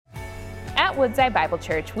At Woodside Bible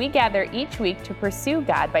Church, we gather each week to pursue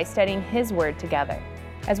God by studying His Word together.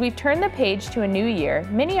 As we've turned the page to a new year,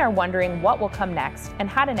 many are wondering what will come next and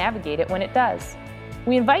how to navigate it when it does.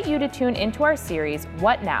 We invite you to tune into our series,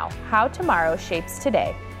 What Now? How Tomorrow Shapes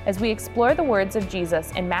Today, as we explore the words of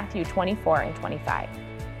Jesus in Matthew 24 and 25.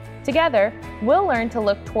 Together, we'll learn to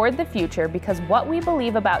look toward the future because what we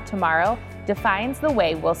believe about tomorrow defines the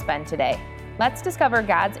way we'll spend today. Let's discover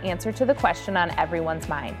God's answer to the question on everyone's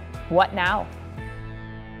mind. What now?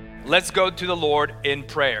 Let's go to the Lord in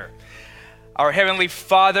prayer. Our Heavenly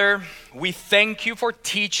Father, we thank you for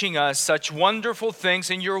teaching us such wonderful things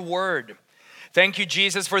in your word. Thank you,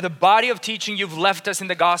 Jesus, for the body of teaching you've left us in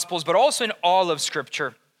the Gospels, but also in all of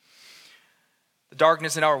Scripture. The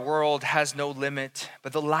darkness in our world has no limit,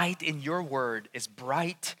 but the light in your word is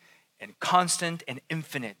bright and constant and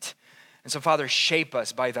infinite. And so, Father, shape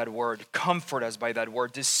us by that word, comfort us by that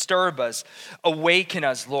word, disturb us, awaken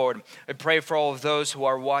us, Lord. I pray for all of those who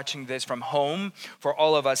are watching this from home, for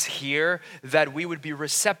all of us here, that we would be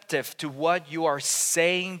receptive to what you are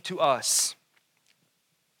saying to us,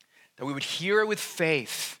 that we would hear it with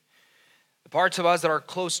faith. The parts of us that are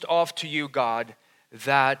closed off to you, God,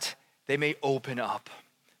 that they may open up,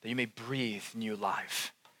 that you may breathe new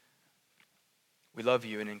life. We love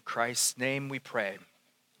you, and in Christ's name we pray.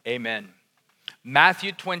 Amen.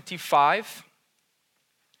 Matthew 25,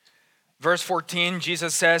 verse 14,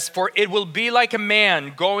 Jesus says, "For it will be like a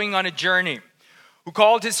man going on a journey, who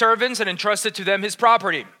called his servants and entrusted to them his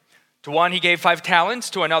property. To one he gave 5 talents,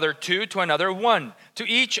 to another 2, to another 1, to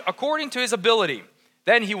each according to his ability.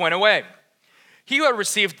 Then he went away. He who had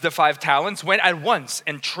received the 5 talents went at once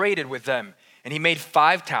and traded with them, and he made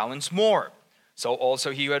 5 talents more. So also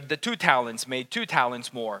he who had the 2 talents made 2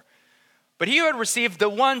 talents more. But he who had received the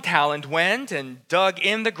 1 talent went and dug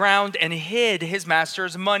in the ground and hid his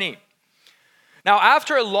master's money. Now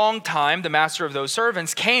after a long time, the master of those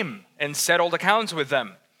servants came and settled accounts with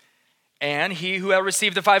them. And he who had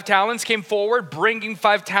received the 5 talents came forward, bringing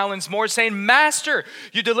 5 talents more, saying, 'Master,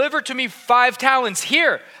 you delivered to me 5 talents.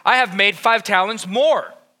 Here, I have made 5 talents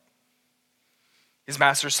more.' His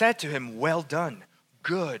master said to him, 'Well done,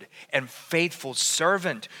 good and faithful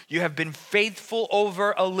servant. You have been faithful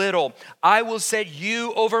over a little. I will set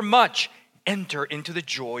you over much. Enter into the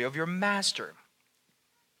joy of your master.'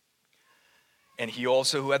 And he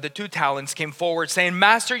also who had the 2 talents came forward, saying,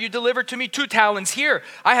 'Master, you delivered to me 2 talents. Here,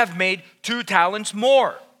 I have made 2 talents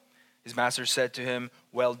more.' His master said to him,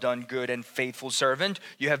 'Well done, good and faithful servant.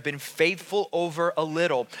 You have been faithful over a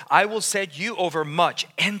little. I will set you over much.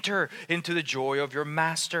 Enter into the joy of your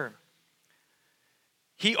master.'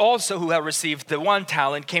 He also who had received the 1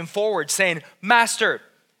 talent came forward, saying, 'Master,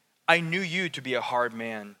 I knew you to be a hard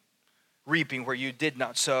man, reaping where you did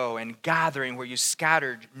not sow and gathering where you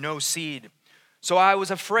scattered no seed. So I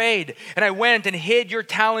was afraid, and I went and hid your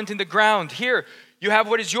talent in the ground. Here, you have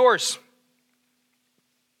what is yours.'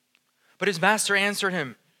 But his master answered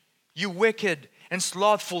him, 'You wicked and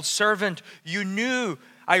slothful servant, you knew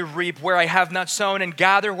I reap where I have not sown and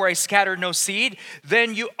gather where I scattered no seed.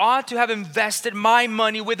 Then you ought to have invested my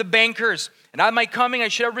money with the bankers, and at my coming I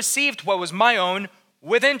should have received what was my own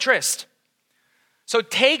with interest. So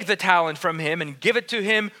take the talent from him and give it to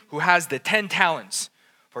him who has the 10 talents.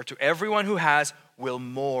 For to everyone who has will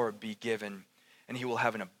more be given, and he will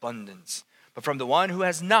have an abundance. But from the one who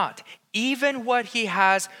has not, even what he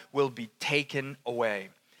has will be taken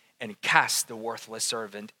away. And cast the worthless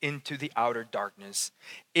servant into the outer darkness.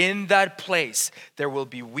 In that place there will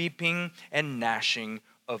be weeping and gnashing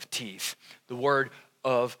of teeth.'" The word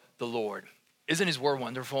of the Lord. Isn't his word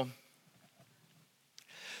wonderful?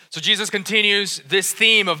 So Jesus continues this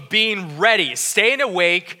theme of being ready, staying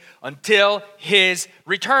awake until his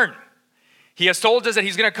return. He has told us that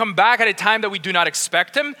he's going to come back at a time that we do not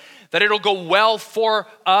expect him, that it'll go well for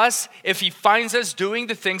us if he finds us doing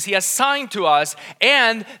the things he has assigned to us,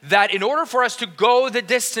 and that in order for us to go the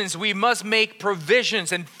distance, we must make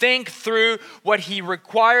provisions and think through what he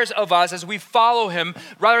requires of us as we follow him,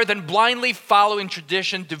 rather than blindly following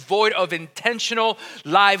tradition devoid of intentional,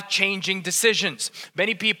 life-changing decisions.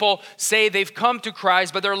 Many people say they've come to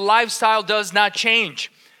Christ, but their lifestyle does not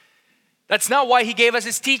change. That's not why he gave us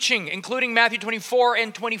his teaching, including Matthew 24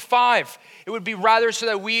 and 25. It would be rather so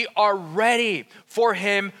that we are ready for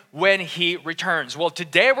him when he returns. Well,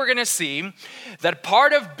 today we're going to see that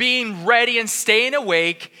part of being ready and staying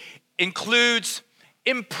awake includes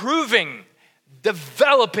improving,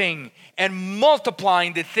 developing, and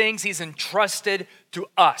multiplying the things he's entrusted to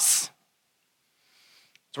us.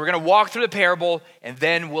 So we're going to walk through the parable and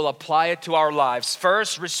then we'll apply it to our lives.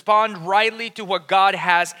 First, respond rightly to what God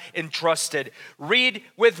has entrusted. Read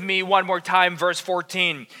with me one more time, verse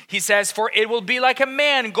 14. He says, "For it will be like a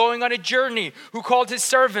man going on a journey who called his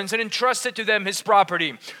servants and entrusted to them his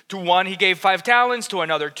property. To one he gave 5 talents, to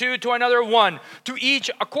another 2, to another 1, to each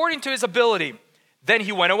according to his ability. Then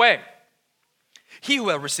he went away. He who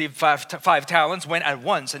had received five talents went at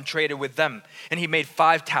once and traded with them, and he made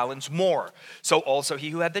 5 talents more. So also he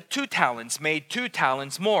who had the 2 talents made 2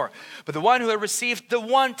 talents more. But the one who had received the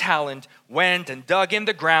 1 talent went and dug in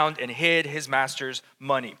the ground and hid his master's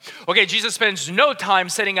money." Okay, Jesus spends no time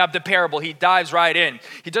setting up the parable. He dives right in.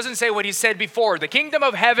 He doesn't say what he said before. The kingdom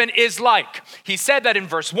of heaven is like. He said that in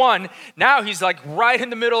verse 1. Now he's like right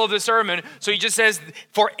in the middle of the sermon. So he just says,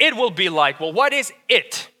 "For it will be like." Well, what is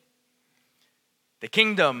it? The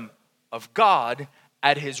kingdom of God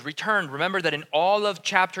at his return. Remember that in all of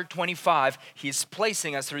chapter 25, he's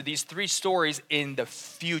placing us through these 3 stories in the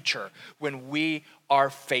future when we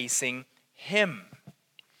are facing him.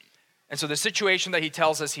 And so the situation that he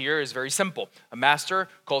tells us here is very simple. A master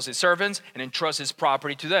calls his servants and entrusts his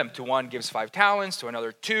property to them. To one gives 5 talents, to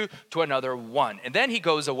another 2, to another 1. And then he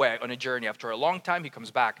goes away on a journey. After a long time, he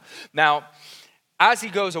comes back. Now, as he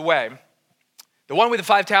goes away, the one with the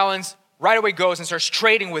 5 talents right away goes and starts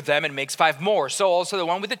trading with them and makes 5 more. So also the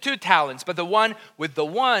one with the 2 talents. But the one with the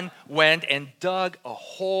 1 went and dug a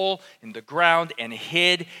hole in the ground and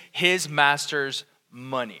hid his master's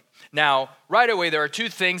money. Now, right away, there are 2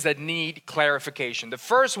 things that need clarification. The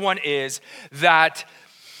first one is that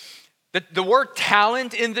the word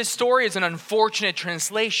talent in this story is an unfortunate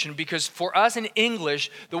translation because for us in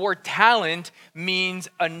English, the word talent means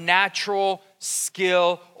a natural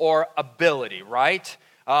skill or ability, right?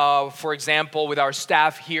 For example, with our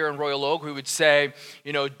staff here in Royal Oak, we would say,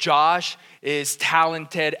 Josh is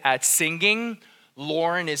talented at singing.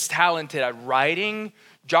 Lauren is talented at writing.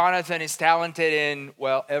 Jonathan is talented in,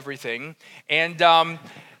 everything. And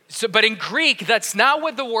but in Greek, that's not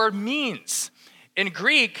what the word means. In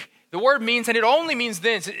Greek, the word means, and it only means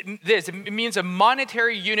this. It means a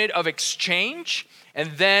monetary unit of exchange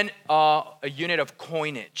and then a unit of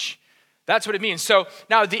coinage. That's what it means. So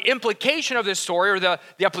now the implication of this story, or the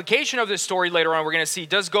application of this story later on, we're going to see,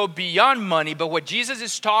 does go beyond money. But what Jesus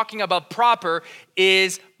is talking about proper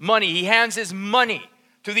is money. He hands his money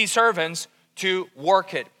to these servants to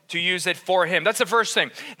work it, to use it for him. That's the first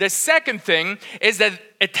thing. The second thing is that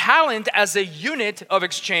a talent as a unit of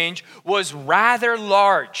exchange was rather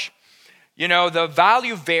large. The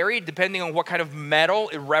value varied depending on what kind of metal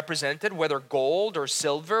it represented, whether gold or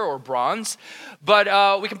silver or bronze. But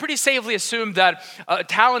we can pretty safely assume that a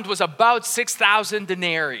talent was about 6,000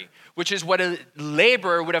 denarii, which is what a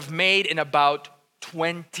laborer would have made in about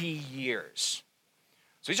 20 years.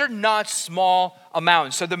 So these are not small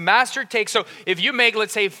amounts. So the master takes, so if you make,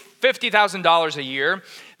 let's say, $50,000 a year,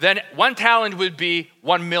 then 1 talent would be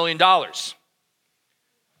 $1 million.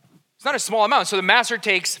 It's not a small amount. So the master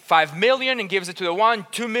takes 5 million and gives it to the one,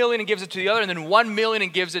 2 million and gives it to the other, and then 1 million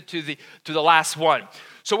and gives it to the last one.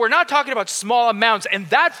 So we're not talking about small amounts. And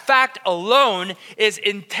that fact alone is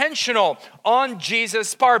intentional on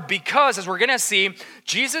Jesus' part because, as we're going to see,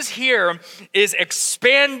 Jesus here is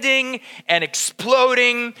expanding and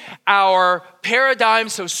exploding our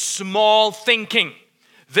paradigms of small thinking.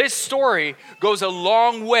 This story goes a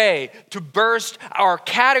long way to burst our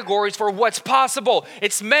categories for what's possible.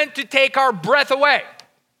 It's meant to take our breath away.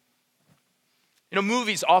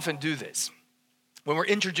 Movies often do this. When we're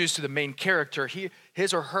introduced to the main character,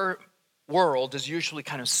 his or her world is usually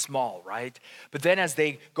kind of small, right? But then as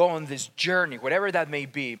they go on this journey, whatever that may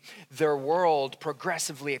be, their world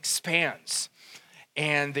progressively expands.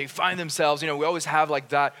 And they find themselves, we always have like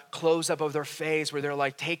that close-up of their face where they're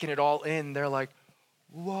like taking it all in. They're like,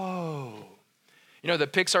 whoa. The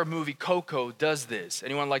Pixar movie Coco does this.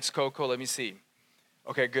 Anyone likes Coco? Let me see.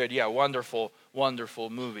 Okay, good. Yeah, wonderful,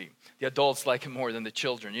 wonderful movie. The adults like it more than the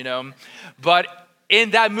children, But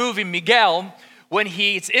in that movie, Miguel, when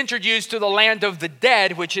he's introduced to the land of the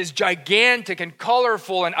dead, which is gigantic and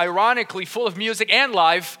colorful and ironically full of music and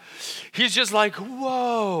life, he's just like,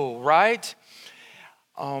 whoa, right?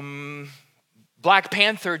 Black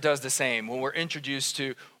Panther does the same when we're introduced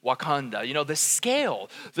to Wakanda.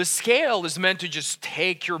 The scale is meant to just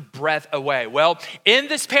take your breath away. Well, in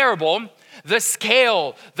this parable, the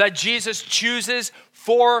scale that Jesus chooses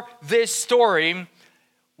for this story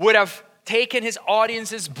would have taken his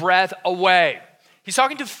audience's breath away. He's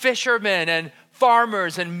talking to fishermen and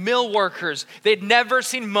farmers and mill workers. They'd never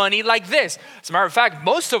seen money like this. As a matter of fact,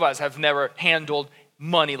 most of us have never handled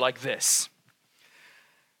money like this.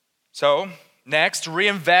 So, next,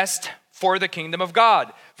 reinvest for the kingdom of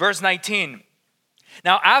God. Verse 19.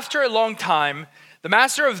 Now, after a long time, the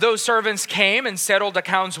master of those servants came and settled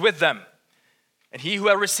accounts with them. And he who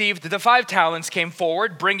had received the 5 talents came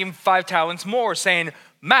forward, bringing 5 talents more, saying,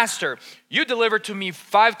 Master, you delivered to me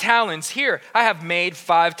 5 talents. Here, I have made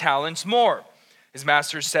 5 talents more. His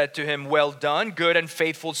master said to him, Well done, good and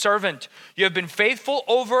faithful servant. You have been faithful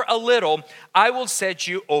over a little. I will set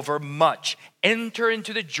you over much. Enter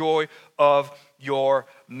into the joy of your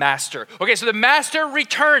master. Okay, so the master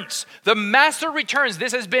returns. The master returns.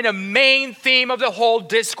 This has been a main theme of the whole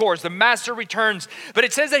discourse. The master returns. But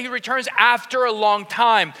it says that he returns after a long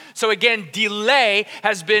time. So again, delay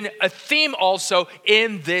has been a theme also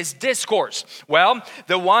in this discourse. Well,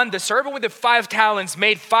 the servant with the 5 talents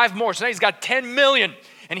made 5 more. So now he's got 10 million.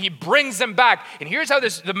 And he brings them back. And here's how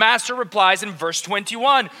the master replies in verse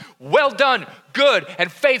 21. Well done, good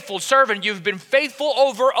and faithful servant. You've been faithful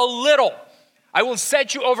over a little. I will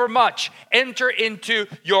set you over much. Enter into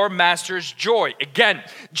your master's joy. Again,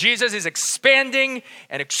 Jesus is expanding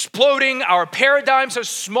and exploding our paradigms of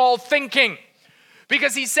small thinking.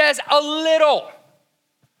 Because he says, a little.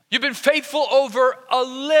 You've been faithful over a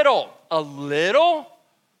little. A little?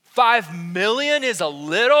 5 million is a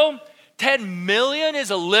little? 10 million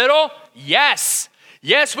is a little? Yes.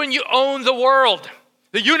 Yes, when you own the world,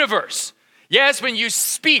 the universe. Yes, when you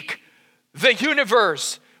speak the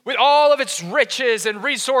universe with all of its riches and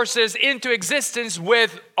resources into existence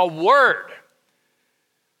with a word.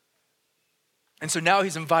 And so now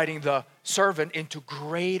he's inviting the servant into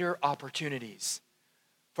greater opportunities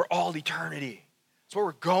for all eternity. That's where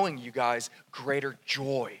we're going, you guys. Greater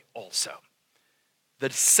joy also. The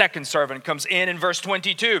second servant comes in verse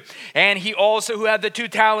 22. And he also who had the 2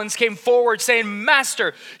 talents came forward saying,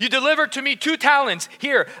 Master, you delivered to me 2 talents.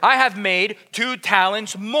 Here, I have made 2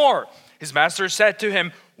 talents more. His master said to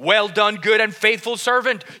him, Well done, good and faithful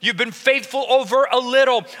servant. You've been faithful over a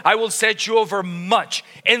little. I will set you over much.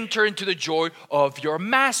 Enter into the joy of your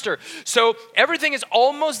master. So everything is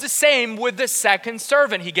almost the same with the second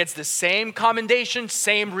servant. He gets the same commendation,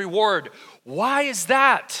 same reward. Why is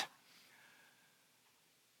that?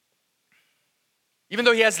 Even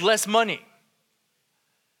though he has less money.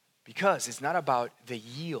 Because it's not about the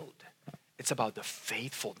yield. It's about the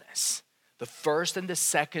faithfulness. The first and the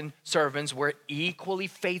second servants were equally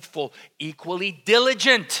faithful, equally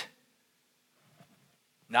diligent.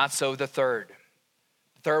 Not so the third.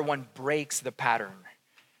 The third one breaks the pattern.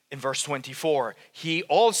 In verse 24, he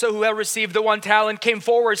also who had received the 1 talent came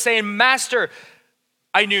forward saying, Master,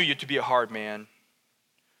 I knew you to be a hard man,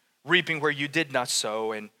 reaping where you did not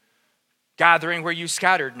sow and gathering where you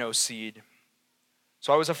scattered no seed.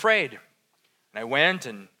 So I was afraid, and I went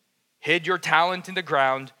and hid your talent in the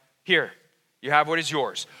ground. Here, you have what is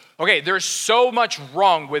yours. Okay, there's so much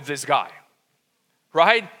wrong with this guy,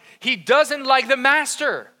 right? He doesn't like the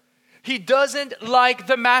master. He doesn't like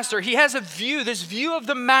the master. He has this view of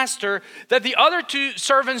the master that the other 2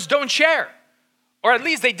 servants don't share. Or at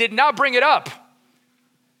least they did not bring it up.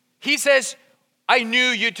 He says, I knew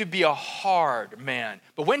you to be a hard man.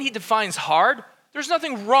 But when he defines hard, there's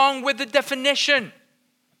nothing wrong with the definition.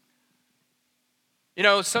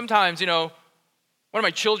 Sometimes, one of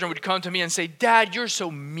my children would come to me and say, Dad, you're so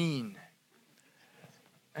mean.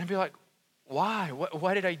 And I'd be like, why?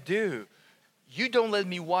 What did I do? You don't let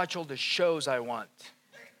me watch all the shows I want.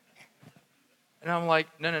 And I'm like,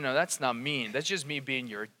 no, that's not mean. That's just me being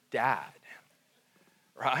your dad.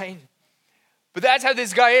 Right? But that's how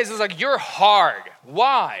this guy is. It's like, you're hard.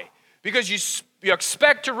 Why? Because you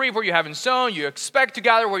expect to reap where you haven't sown. You expect to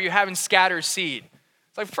gather where you haven't scattered seed.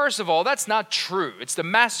 It's like, first of all, that's not true. It's the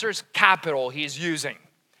master's capital he's using.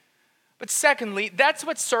 But secondly, that's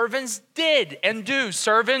what servants did and do.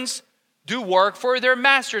 Servants do work for their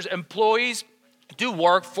masters. Employees do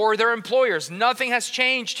work for their employers. Nothing has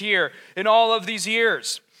changed here in all of these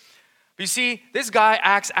years. But you see, this guy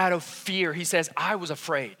acts out of fear. He says, I was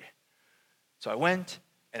afraid. So I went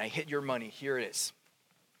and I hid your money. Here it is.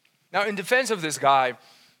 Now, in defense of this guy,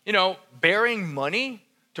 bearing money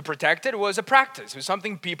to protect it was a practice. It was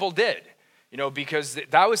something people did, because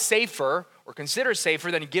that was safer or considered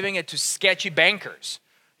safer than giving it to sketchy bankers.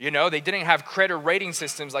 They didn't have credit rating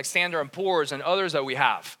systems like Standard & Poor's and others that we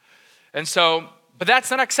have. And so, but that's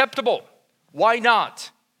not acceptable. Why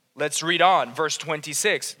not? Let's read on. Verse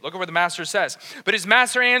 26. Look at what the master says. But his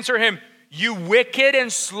master answered him, You wicked and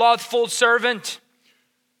slothful servant.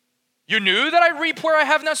 You knew that I reap where I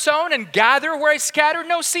have not sown and gather where I scattered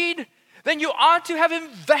no seed? Then you ought to have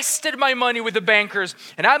invested my money with the bankers,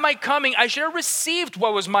 and at my coming I should have received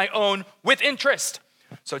what was my own with interest.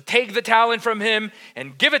 So take the talent from him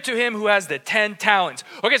and give it to him who has the 10 talents.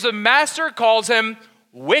 Okay, so the master calls him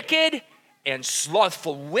wicked and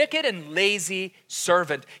slothful, wicked and lazy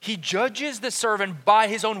servant. He judges the servant by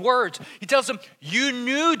his own words. He tells him, you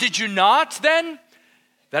knew, did you not then,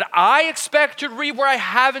 that I expect to reap where I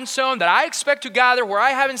haven't sown, that I expect to gather where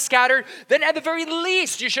I haven't scattered? Then at the very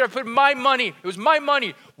least, you should have put my money, it was my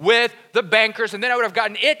money, with the bankers, and then I would have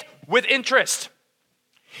gotten it with interest.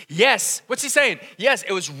 Yes, what's he saying? Yes,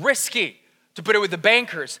 it was risky to put it with the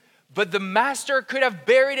bankers, but the master could have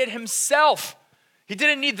buried it himself. He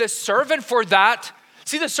didn't need the servant for that.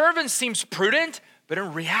 See, the servant seems prudent, but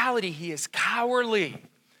in reality, he is cowardly.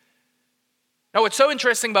 Now, what's so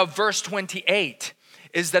interesting about verse 28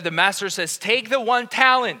 is that the master says, take the 1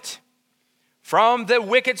 talent from the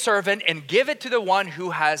wicked servant and give it to the one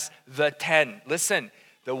who has the 10. Listen,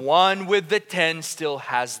 the one with the 10 still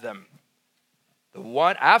has them. The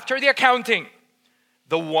one, after the accounting,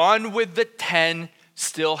 the one with the 10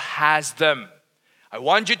 still has them. I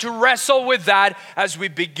want you to wrestle with that as we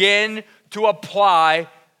begin to apply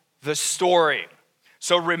the story.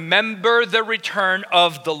 So remember the return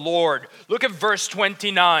of the Lord. Look at verse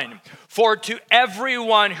 29. For to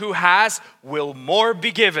everyone who has will more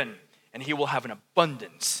be given, and he will have an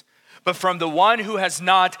abundance. But from the one who has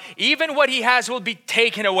not, even what he has will be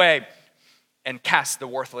taken away. And cast the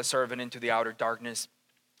worthless servant into the outer darkness.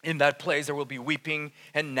 In that place there will be weeping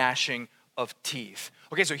and gnashing of teeth.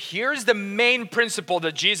 Okay, so here's the main principle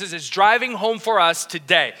that Jesus is driving home for us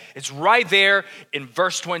today. It's right there in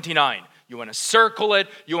verse 29. You want to circle it,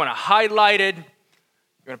 you want to highlight it, you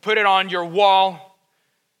want to put it on your wall.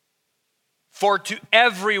 For to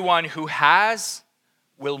everyone who has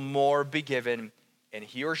will more be given, and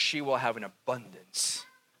he or she will have an abundance.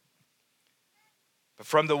 But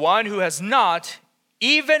from the one who has not,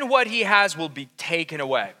 even what he has will be taken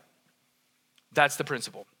away. That's the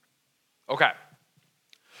principle. Okay.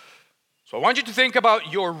 So I want you to think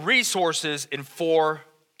about your resources in 4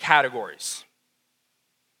 categories.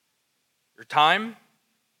 Your time,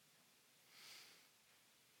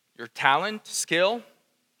 your talent, skill,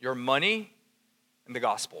 your money, and the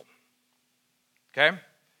gospel. Okay?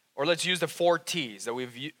 Or let's use the 4 T's that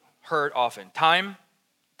we've heard often. Time,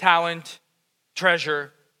 talent,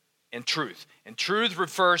 treasure, and truth. And truth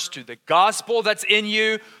refers to the gospel that's in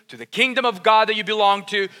you, to the kingdom of God that you belong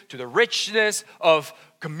to the richness of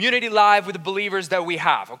community life with the believers that we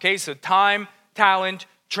have. Okay, so time, talent,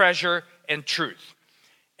 treasure, and truth.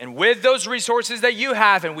 And with those resources that you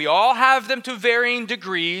have, and we all have them to varying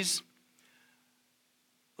degrees,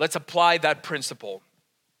 let's apply that principle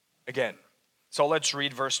again. So let's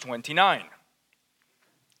read verse 29.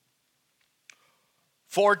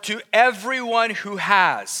 For to everyone who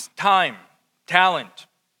has time, talent,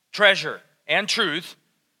 treasure, and truth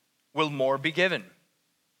will more be given.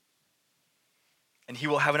 And he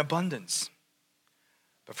will have an abundance.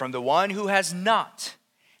 But from the one who has not,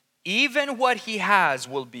 even what he has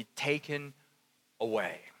will be taken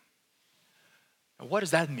away. Now, what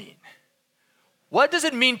does that mean? What does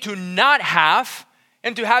it mean to not have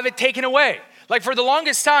and to have it taken away? Like for the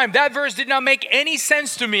longest time, that verse did not make any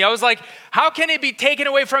sense to me. I was like, how can it be taken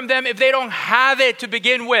away from them if they don't have it to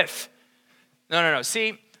begin with? No.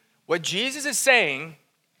 See, what Jesus is saying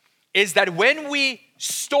is that when we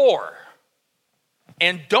store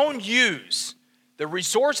and don't use the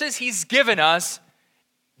resources he's given us,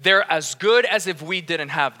 they're as good as if we didn't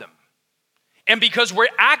have them. And because we're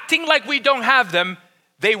acting like we don't have them,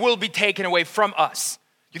 they will be taken away from us.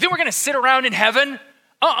 You think we're going to sit around in heaven?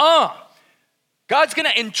 God's going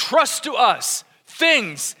to entrust to us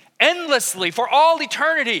things endlessly for all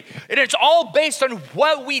eternity. And it's all based on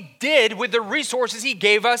what we did with the resources he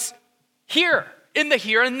gave us here, in the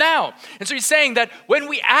here and now. And so he's saying that when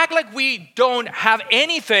we act like we don't have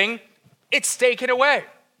anything, it's taken away.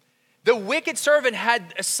 The wicked servant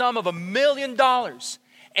had a sum of $1 million,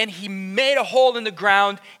 and he made a hole in the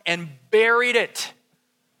ground and buried it.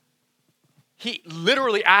 He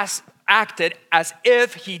literally acted as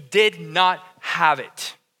if he did not have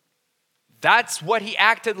it. That's what he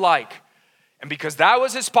acted like. And because that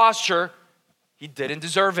was his posture, he didn't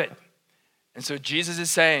deserve it. And so Jesus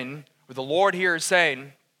is saying, or the Lord here is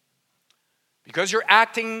saying, because you're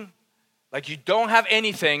acting like you don't have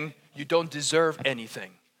anything, you don't deserve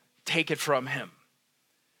anything. Take it from him.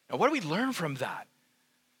 Now, what do we learn from that?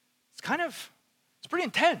 It's pretty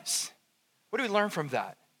intense. What do we learn from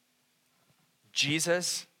that?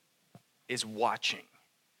 Jesus is watching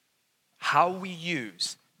how we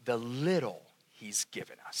use the little he's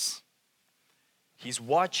given us. He's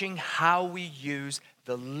watching how we use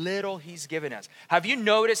the little he's given us. Have you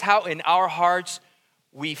noticed how in our hearts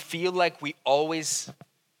we feel like we always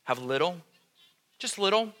have little? Just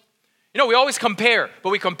little. You know, we always compare, but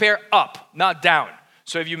we compare up, not down.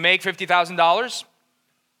 So if you make $50,000,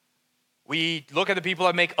 we look at the people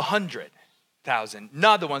that make 100,000,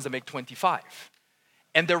 not the ones that make 25.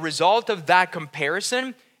 And the result of that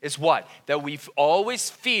comparison is what? That we always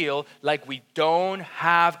feel like we don't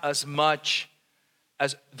have as much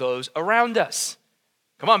as those around us.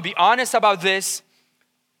 Come on, be honest about this,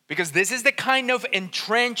 because this is the kind of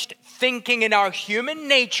entrenched thinking in our human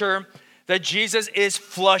nature that Jesus is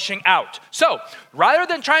flushing out. So, rather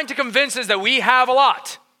than trying to convince us that we have a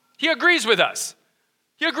lot, he agrees with us.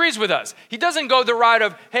 He agrees with us. He doesn't go the route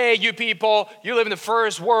of, hey, you people, you live in the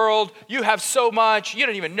first world, you have so much, you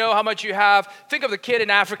don't even know how much you have. Think of the kid in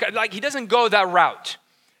Africa. Like, he doesn't go that route.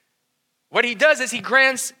 What he does is he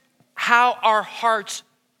grants how our hearts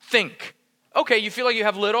think. Okay, you feel like you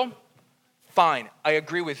have little? Fine, I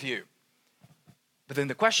agree with you. But then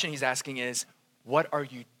the question he's asking is, what are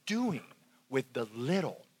you doing with the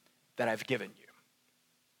little that I've given you?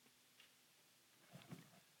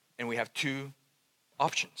 And we have two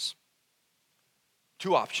options.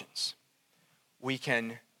 Two options. We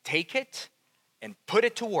can take it and put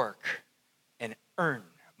it to work and earn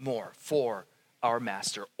more for our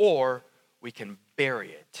master, or we can bury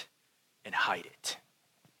it and hide it.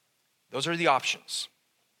 Those are the options.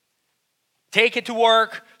 Take it to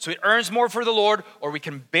work so it earns more for the Lord, or we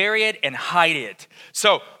can bury it and hide it.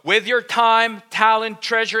 So with your time, talent,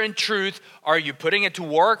 treasure, and truth, are you putting it to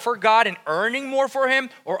work for God and earning more for Him,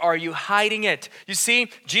 or are you hiding it? You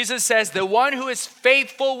see, Jesus says the one who is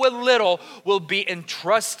faithful with little will be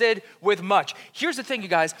entrusted with much. Here's the thing, you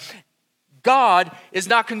guys. God is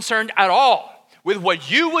not concerned at all with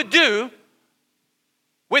what you would do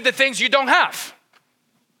with the things you don't have.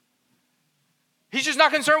 He's just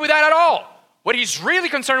not concerned with that at all. What he's really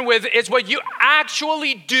concerned with is what you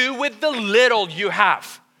actually do with the little you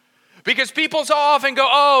have. Because people so often go,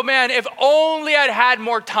 oh man, if only I'd had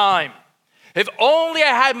more time. If only I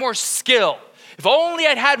had more skill. If only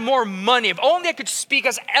I'd had more money. If only I could speak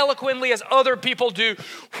as eloquently as other people do.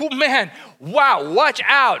 Oh man, wow, watch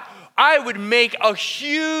out. I would make a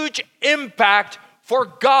huge impact for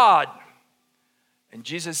God. And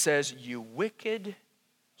Jesus says, you wicked,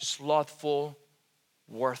 slothful,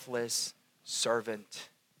 worthless servant.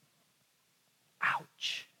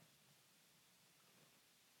 Ouch.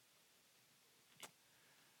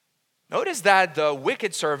 Notice that the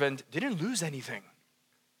wicked servant didn't lose anything.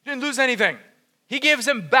 He didn't lose anything. He gives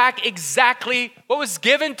him back exactly what was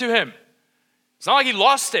given to him. It's not like he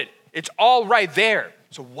lost it. It's all right there.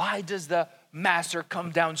 So why does the master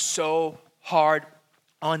come down so hard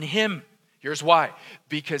on him? Here's why.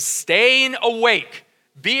 Because staying awake,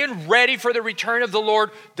 being ready for the return of the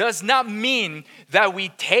Lord does not mean that we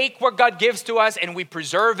take what God gives to us and we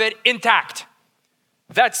preserve it intact.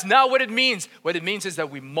 That's not what it means. What it means is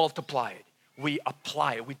that we multiply it, we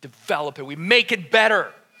apply it, we develop it, we make it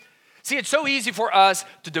better. See, it's so easy for us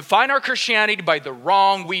to define our Christianity by the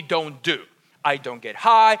wrong we don't do. I don't get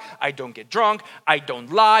high, I don't get drunk, I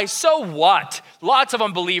don't lie, so what? Lots of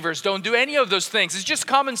unbelievers don't do any of those things. It's just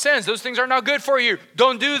common sense. Those things are not good for you.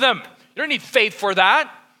 Don't do them. You don't need faith for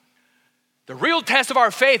that. The real test of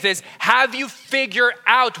our faith is, have you figured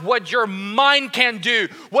out what your mind can do,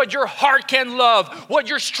 what your heart can love, what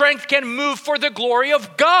your strength can move for the glory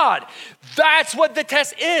of God? That's what the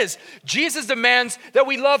test is. Jesus demands that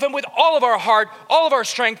we love Him with all of our heart, all of our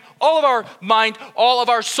strength, all of our mind, all of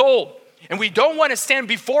our soul. And we don't want to stand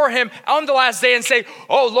before Him on the last day and say,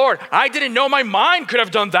 oh Lord, I didn't know my mind could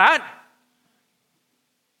have done that.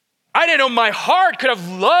 I didn't know my heart could have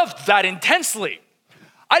loved that intensely.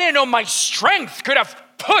 I didn't know my strength could have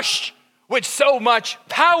pushed with so much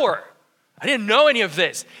power. I didn't know any of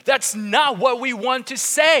this. That's not what we want to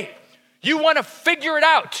say. You want to figure it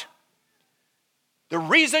out. The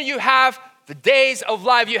reason you have the days of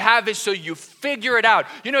life you have is so you figure it out.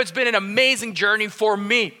 You know, it's been an amazing journey for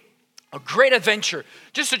me. A great adventure,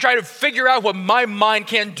 just to try to figure out what my mind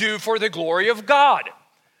can do for the glory of God.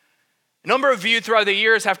 A number of you throughout the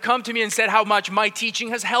years have come to me and said how much my teaching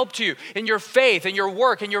has helped you in your faith, in your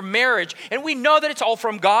work, in your marriage. And we know that it's all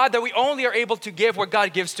from God, that we only are able to give what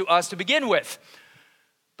God gives to us to begin with.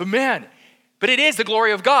 But it is the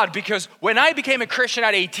glory of God, because when I became a Christian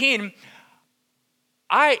at 18,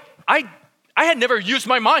 I had never used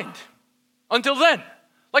my mind until then.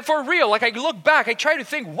 Like for real, like I look back, I try to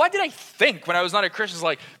think, what did I think when I was not a Christian? It's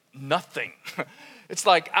like, nothing. It's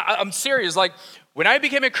like, I'm serious. Like when I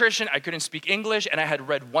became a Christian, I couldn't speak English and I had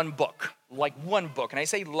read one book. And I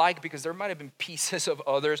say because there might have been pieces of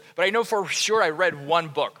others, but I know for sure I read one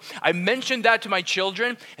book. I mentioned that to my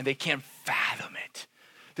children and they can't fathom it.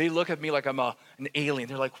 They look at me like I'm an alien.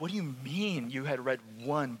 They're like, what do you mean you had read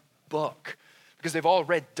one book? because they've all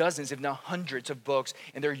read dozens, if not hundreds of books,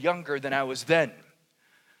 and they're younger than I was then.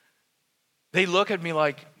 They look at me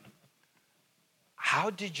like, how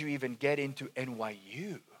did you even get into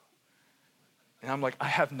NYU? And I'm like, I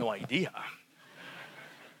have no idea.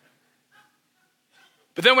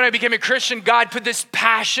 But then when I became a Christian, God put this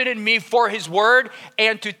passion in me for his word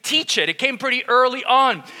and to teach it. It came pretty early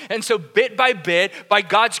on. And so bit by bit, by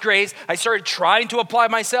God's grace, I started trying to apply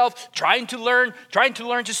myself, trying to learn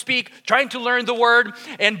to speak, trying to learn the word.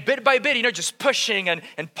 And bit by bit, just pushing and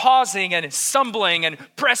pausing and stumbling and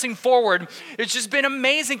pressing forward. It's just been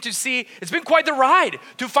amazing to see. It's been quite the ride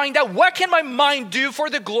to find out what can my mind do for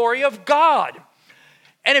the glory of God.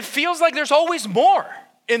 And it feels like there's always more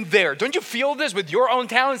in there. Don't you feel this with your own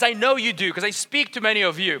talents? I know you do, because I speak to many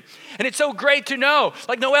of you. And it's so great to know.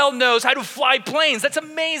 Like Noel knows how to fly planes. That's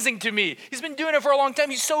amazing to me. He's been doing it for a long time.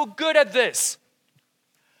 He's so good at this.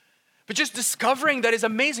 But just discovering that is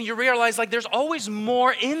amazing. You realize like there's always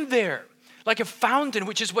more in there. Like a fountain,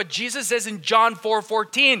 which is what Jesus says in John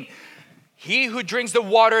 4:14. He who drinks the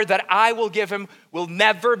water that I will give him will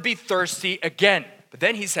never be thirsty again. But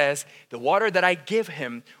then he says, the water that I give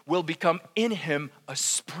him will become in him a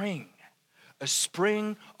spring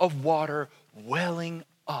of water welling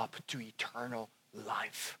up to eternal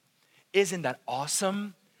life. Isn't that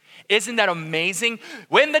awesome? Isn't that amazing?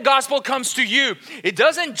 When the gospel comes to you, it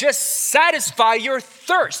doesn't just satisfy your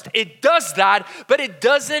thirst. It does that, but it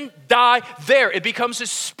doesn't die there. It becomes a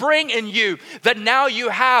spring in you that now you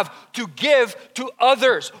have to give to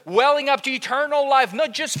others, welling up to eternal life,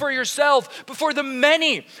 not just for yourself, but for the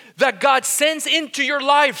many that God sends into your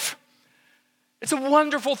life. It's a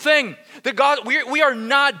wonderful thing. We are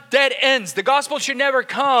not dead ends. The gospel should never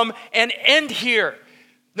come and end here.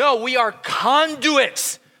 No, we are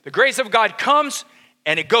conduits. The grace of God comes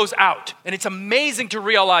and it goes out. And it's amazing to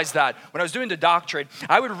realize that. When I was doing the doctorate,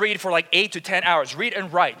 I would read for like 8 to 10 hours, read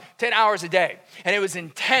and write, 10 hours a day. And it was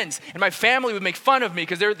intense. And my family would make fun of me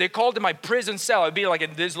because they called it my prison cell. I'd be like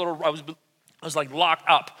in this little, I was like locked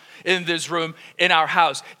up in this room in our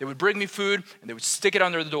house. They would bring me food and they would stick it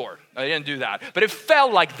under the door. I didn't do that, but it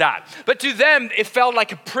felt like that. But to them, it felt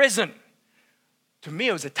like a prison. To me,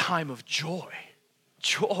 it was a time of joy.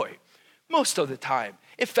 Most of the time.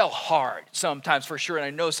 It felt hard sometimes for sure. And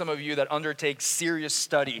I know some of you that undertake serious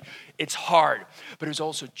study, it's hard, but it was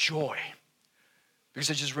also joy.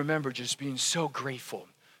 Because I just remember just being so grateful,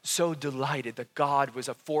 so delighted that God was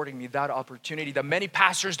affording me that opportunity that many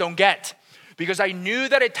pastors don't get. Because I knew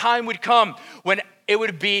that a time would come when it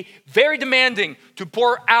would be very demanding to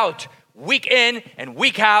pour out week in and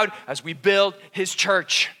week out as we build his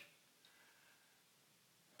church.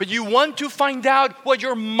 But you want to find out what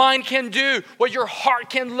your mind can do, what your heart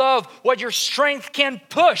can love, what your strength can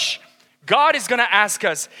push. God is going to ask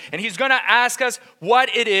us, and he's going to ask us what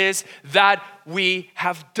it is that we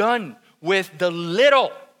have done with the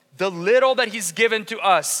little that he's given to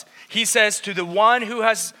us. He says, to the one who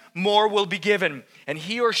has more will be given, and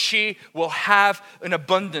he or she will have an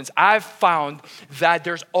abundance. I've found that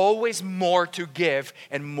there's always more to give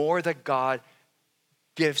and more that God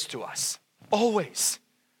gives to us. Always.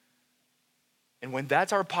 And when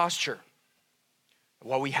that's our posture,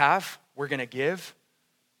 what we have, we're going to give,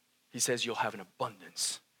 he says you'll have an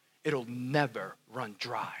abundance. It'll never run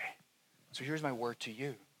dry. So here's my word to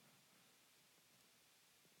you.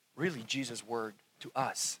 Really, Jesus' word to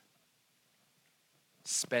us.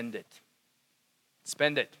 Spend it.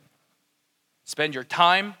 Spend it. Spend your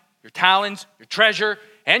time, your talents, your treasure,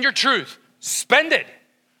 and your truth. Spend it.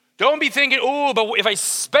 Don't be thinking, oh, but if I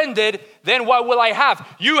spend it, then what will I have?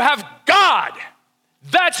 You have God.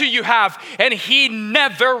 That's who you have. And he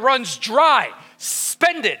never runs dry.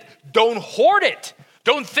 Spend it. Don't hoard it.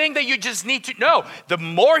 Don't think that you just need to. No, the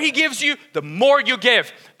more he gives you, the more you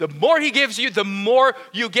give. The more he gives you, the more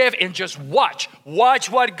you give. And just watch.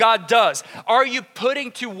 Watch what God does. Are you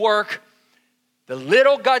putting to work the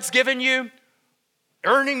little God's given you?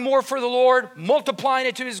 Earning more for the Lord, multiplying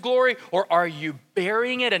it to his glory, or are you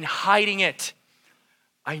burying it and hiding it?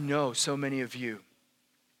 I know so many of you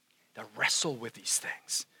that wrestle with these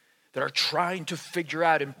things, that are trying to figure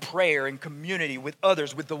out in prayer, in community, with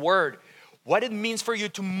others, with the word, what it means for you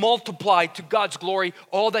to multiply to God's glory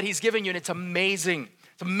all that he's given you. And it's amazing.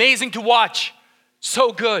 It's amazing to watch.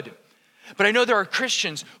 So good. But I know there are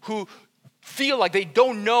Christians who feel like they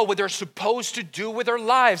don't know what they're supposed to do with their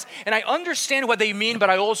lives. And I understand what they mean, but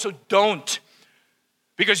I also don't.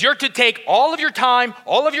 Because you're to take all of your time,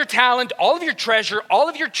 all of your talent, all of your treasure, all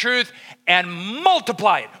of your truth, and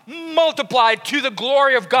multiply it. Multiply it to the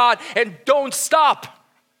glory of God. And don't stop.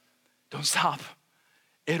 Don't stop.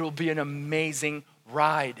 It'll be an amazing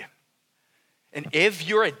ride. And if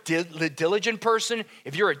you're a diligent person,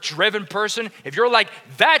 if you're a driven person, if you're like,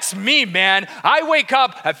 that's me, man. I wake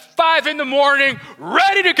up at 5 a.m,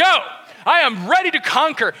 ready to go. I am ready to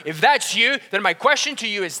conquer. If that's you, then my question to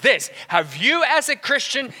you is this. Have you as a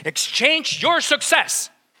Christian exchanged your success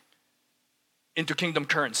into kingdom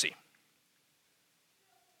currency?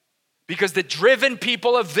 Because the driven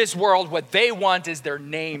people of this world, what they want is their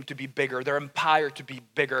name to be bigger, their empire to be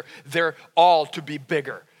bigger, their all to be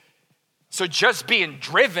bigger. So just being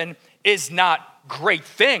driven is not a great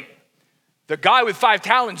thing. The guy with 5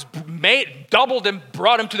 talents doubled and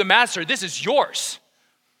brought him to the master. This is yours.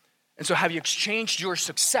 And so have you exchanged your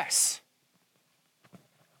success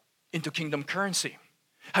into kingdom currency?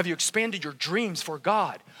 Have you expanded your dreams for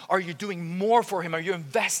God? Are you doing more for him? Are you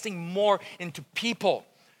investing more into people?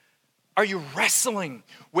 Are you wrestling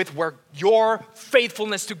with where your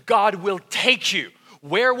faithfulness to God will take you?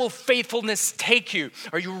 Where will faithfulness take you?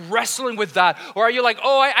 Are you wrestling with that? Or are you like,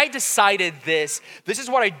 oh, I decided this. This is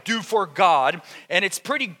what I do for God, and it's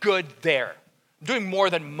pretty good there. I'm doing more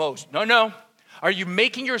than most. No. Are you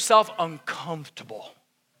making yourself uncomfortable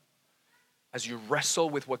as you wrestle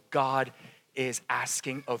with what God is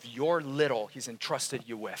asking of your little he's entrusted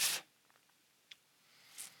you with?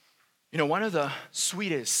 You know, one of the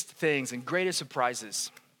sweetest things and greatest surprises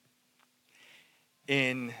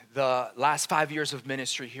in the last 5 years of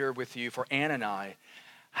ministry here with you for Ann and I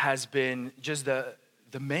has been just the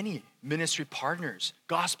many ministry partners,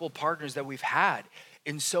 gospel partners that we've had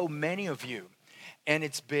in so many of you. And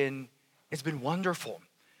it's been wonderful.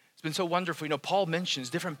 It's been so wonderful. You know, Paul mentions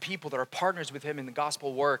different people that are partners with him in the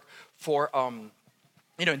gospel work for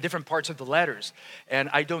in different parts of the letters. And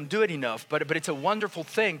I don't do it enough, but it's a wonderful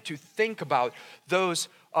thing to think about those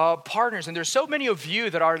partners. And there's so many of you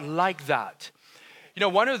that are like that. You know,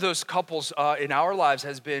 one of those couples in our lives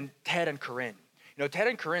has been Ted and Corinne. You know, Ted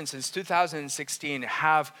and Corinne since 2016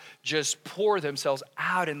 have just poured themselves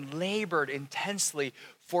out and labored intensely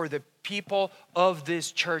for the people of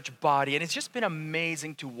this church body. And it's just been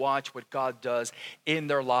amazing to watch what God does in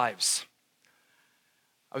their lives.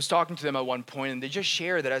 I was talking to them at one point, and they just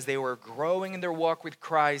shared that as they were growing in their walk with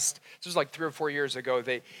Christ, this was like 3 or 4 years ago,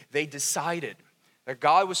 they decided that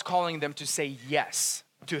God was calling them to say yes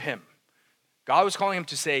to him. God was calling him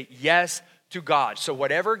to say yes to God. So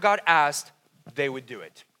whatever God asked, they would do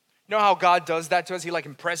it. You know how God does that to us? He like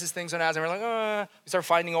impresses things on us, and we're like, we start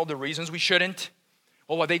finding all the reasons we shouldn't.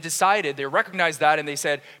 Well, what they decided, they recognized that, and they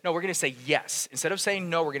said, no, we're going to say yes. Instead of saying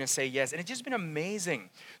no, we're going to say yes. And it's just been amazing.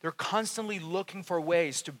 They're constantly looking for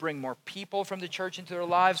ways to bring more people from the church into their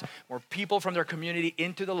lives, more people from their community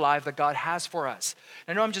into the life that God has for us.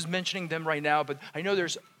 I know I'm just mentioning them right now, but I know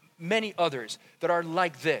there's many others that are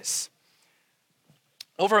like this.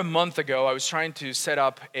 Over a month ago, I was trying to set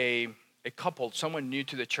up a couple, someone new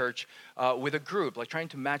to the church, with a group, like trying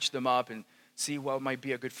to match them up and see what might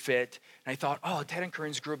be a good fit. And I thought, Ted and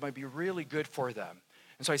Corinne's group might be really good for them.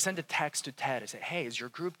 And so I sent a text to Ted. I said, hey, is your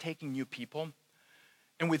group taking new people?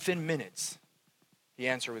 And within minutes, he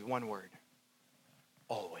answered with one word,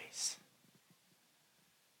 always.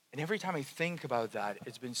 And every time I think about that,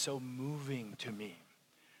 it's been so moving to me.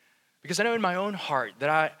 Because I know in my own heart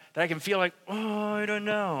that I can feel like, I don't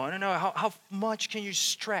know. How much can you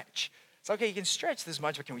stretch? It's okay, you can stretch this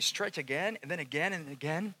much, but can we stretch again and then again and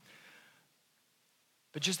again?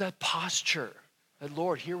 But just that posture, that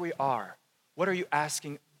Lord, here we are. What are you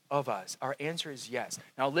asking of us? Our answer is yes.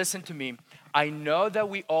 Now listen to me. I know that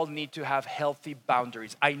we all need to have healthy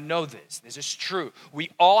boundaries. I know this. This is true. We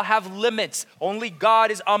all have limits. Only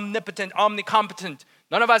God is omnipotent, omnicompetent.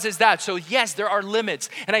 None of us is that. So yes, there are limits.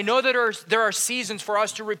 And I know that there are seasons for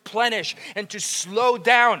us to replenish and to slow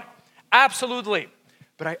down. Absolutely.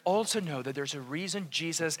 But I also know that there's a reason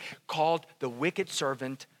Jesus called the wicked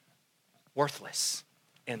servant worthless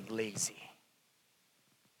and lazy.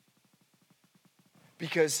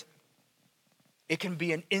 Because it can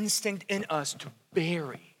be an instinct in us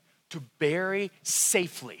to bury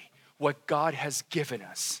safely what God has given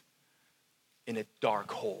us in a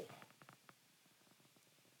dark hole.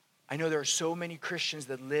 I know there are so many Christians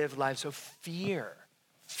that live lives of fear.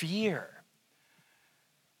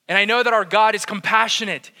 And I know that our God is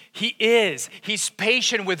compassionate. He is. He's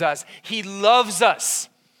patient with us. He loves us.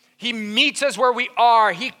 He meets us where we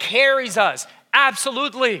are. He carries us.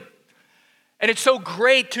 Absolutely. And it's so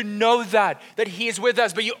great to know that He is with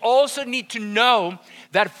us. But you also need to know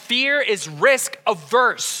that fear is risk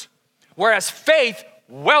averse, whereas faith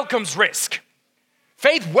welcomes risk.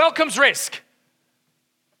 Faith welcomes risk.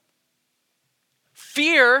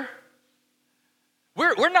 Fear,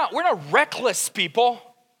 we're not reckless people,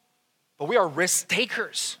 but we are risk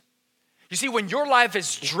takers. You see, when your life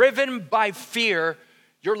is driven by fear,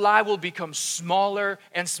 your life will become smaller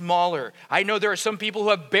and smaller. I know there are some people who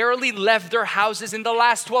have barely left their houses in the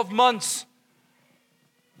last 12 months.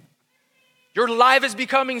 Your life is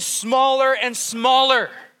becoming smaller and smaller.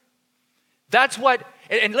 That's what,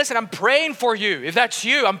 and listen, I'm praying for you. If that's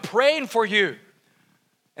you, I'm praying for you.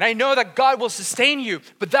 And I know that God will sustain you,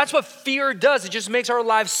 but that's what fear does. It just makes our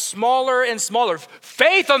lives smaller and smaller.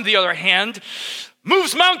 Faith, on the other hand,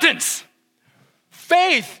 moves mountains.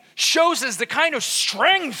 Faith shows us the kind of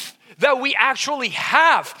strength that we actually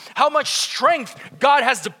have, how much strength God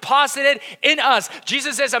has deposited in us.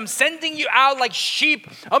 Jesus says, I'm sending you out like sheep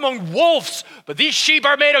among wolves, but these sheep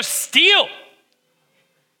are made of steel.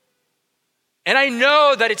 And I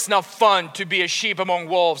know that it's not fun to be a sheep among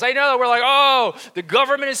wolves. I know that we're like, oh, the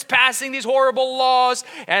government is passing these horrible laws,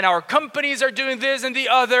 and our companies are doing this and the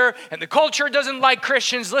other, and the culture doesn't like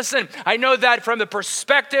Christians. Listen, I know that from the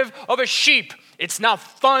perspective of a sheep, it's not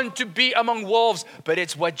fun to be among wolves, but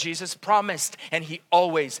it's what Jesus promised, and he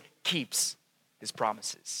always keeps his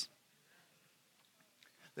promises.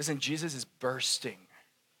 Listen, Jesus is bursting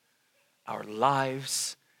our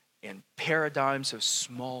lives in paradigms of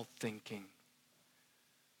small thinking.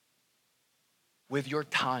 With your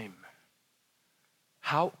time,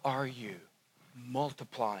 how are you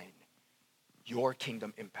multiplying your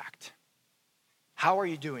kingdom impact? How are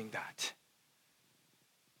you doing that?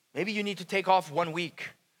 Maybe you need to take off 1 week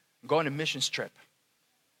and go on a missions trip.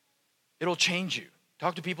 It'll change you.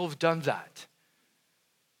 Talk to people who've done that.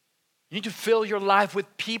 You need to fill your life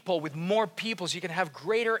with people, with more people, so you can have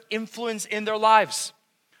greater influence in their lives.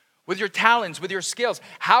 With your talents, with your skills.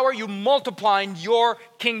 How are you multiplying your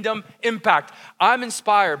kingdom impact? I'm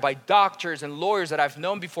inspired by doctors and lawyers that I've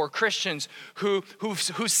known before, Christians who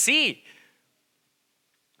see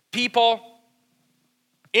people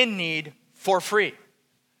in need for free.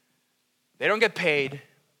 They don't get paid,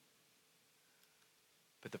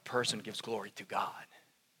 but the person gives glory to God.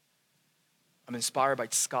 I'm inspired by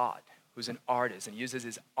Scott, who's an artist and uses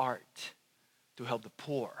his art to help the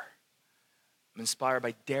poor. I'm inspired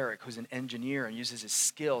by Derek, who's an engineer and uses his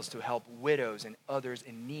skills to help widows and others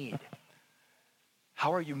in need.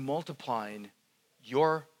 How are you multiplying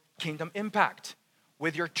your kingdom impact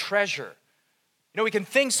with your treasure? You know, we can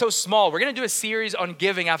think so small. We're going to do a series on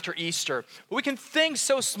giving after Easter, but we can think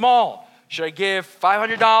so small. Should I give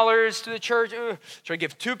 $500 to the church? Should I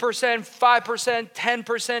give 2%, 5%,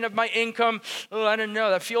 10% of my income? I don't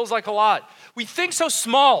know. That feels like a lot. We think so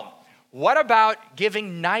small. What about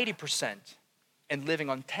giving 90%? And living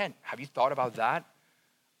on 10. Have you thought about that?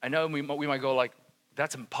 I know we might go like,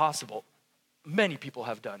 that's impossible. Many people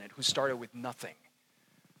have done it who started with nothing.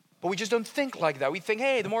 But we just don't think like that. We think,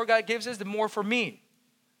 hey, the more God gives us, the more for me.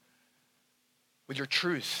 With your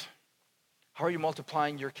truth, how are you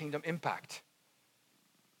multiplying your kingdom impact?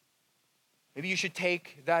 Maybe you should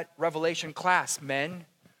take that Revelation class, men,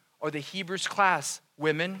 or the Hebrews class,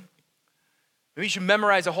 women. Maybe you should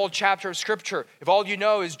memorize a whole chapter of scripture if all you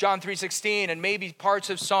know is John 3:16 and maybe parts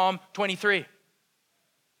of Psalm 23.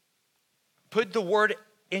 Put the word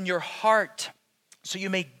in your heart so you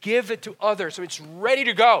may give it to others so it's ready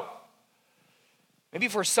to go. Maybe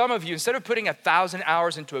for some of you, instead of putting 1,000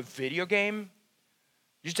 hours into a video game,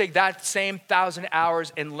 you should take that same 1,000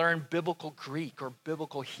 hours and learn biblical Greek or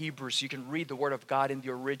biblical Hebrew so you can read the word of God in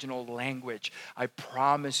the original language. I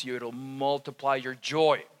promise you it'll multiply your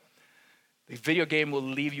joy. The video game will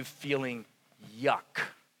leave you feeling yuck.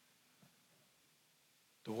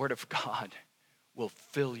 The word of God will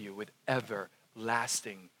fill you with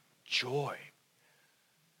everlasting joy.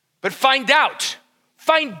 But find out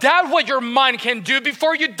what your mind can do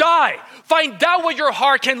before you die. Find out what your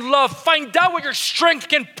heart can love. Find out what your strength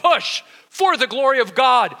can push for the glory of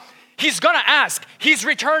God. He's going to ask. He's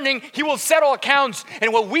returning. He will settle accounts.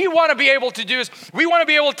 And what we want to be able to do is we want to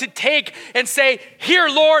be able to take and say, here,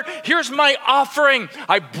 Lord, here's my offering.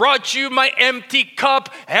 I brought you my empty cup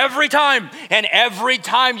every time. And every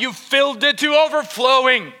time you filled it to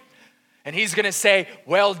overflowing. And he's going to say,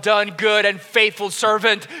 well done, good and faithful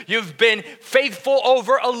servant. You've been faithful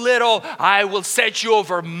over a little. I will set you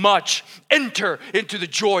over much. Enter into the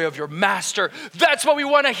joy of your master. That's what we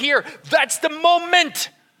want to hear. That's the moment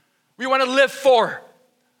we want to live for.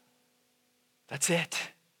 That's it.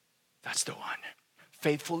 That's the one.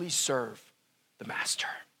 Faithfully serve the master.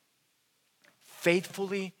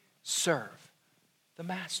 Faithfully serve the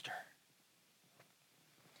master.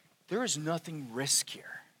 There is nothing riskier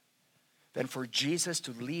than for Jesus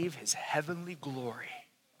to leave his heavenly glory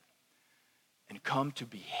and come to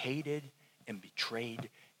be hated, and betrayed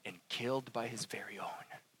and killed by his very own.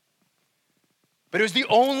 But it was the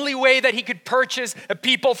only way that he could purchase a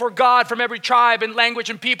people for God from every tribe and language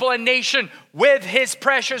and people and nation with his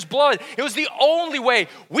precious blood. It was the only way.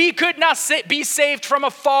 We could not be saved from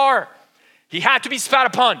afar. He had to be spat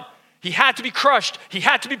upon. He had to be crushed. He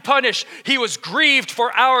had to be punished. He was grieved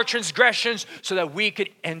for our transgressions so that we could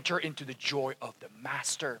enter into the joy of the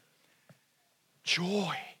Master.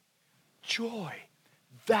 Joy. Joy.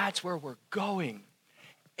 That's where we're going.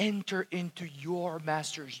 Enter into your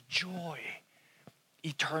Master's joy.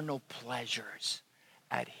 Eternal pleasures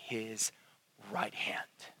at his right hand.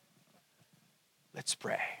 Let's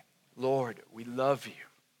pray. Lord, we love you.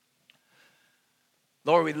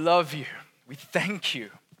 Lord, we love you. We thank you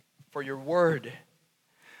for your word.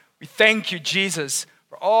 We thank you, Jesus,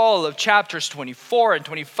 for all of chapters 24 and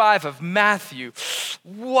 25 of Matthew.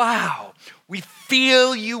 Wow. We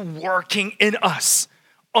feel you working in us,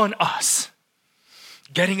 on us,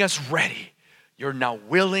 getting us ready. You're now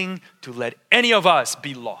willing to let any of us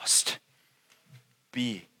be lost,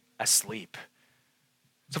 be asleep.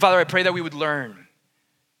 So, Father, I pray that we would learn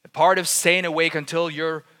the part of staying awake until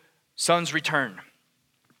your Son's return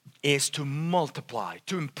is to multiply,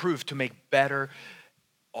 to improve, to make better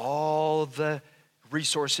all the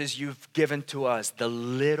resources you've given to us, the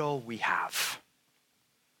little we have.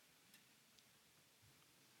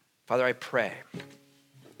 Father, I pray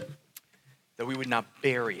that we would not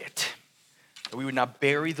bury it. That we would not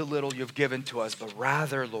bury the little you've given to us, but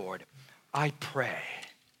rather, Lord, I pray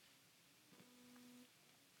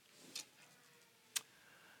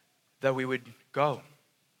that we would go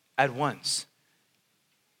at once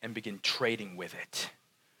and begin trading with it,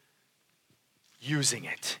 using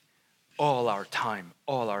it, all our time,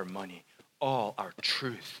 all our money, all our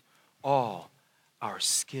truth, all our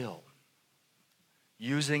skill,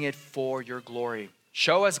 using it for your glory.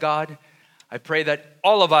 Show us, God. I pray that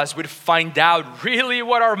all of us would find out really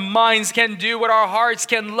what our minds can do, what our hearts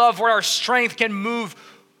can love, what our strength can move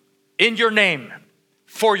in your name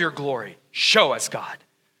for your glory. Show us, God.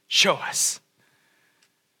 Show us.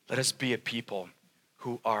 Let us be a people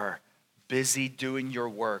who are busy doing your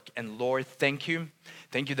work. And Lord, thank you.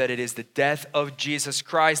 Thank you that it is the death of Jesus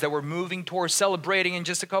Christ that we're moving towards celebrating in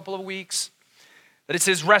just a couple of weeks. That it's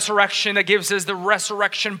his resurrection that gives us the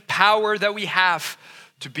resurrection power that we have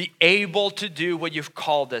to be able to do what you've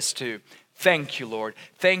called us to. Thank you, Lord.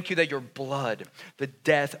 Thank you that your blood, the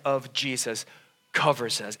death of Jesus,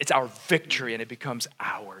 covers us. It's our victory and it becomes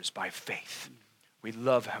ours by faith. We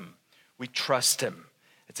love him. We trust him.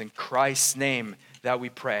 It's in Christ's name that we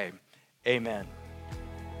pray. Amen.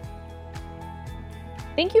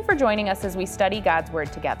 Thank you for joining us as we study God's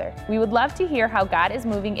Word together. We would love to hear how God is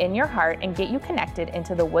moving in your heart and get you connected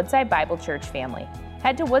into the Woodside Bible Church family.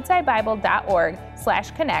 Head to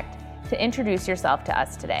woodsidebible.org/connect to introduce yourself to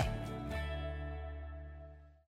us today.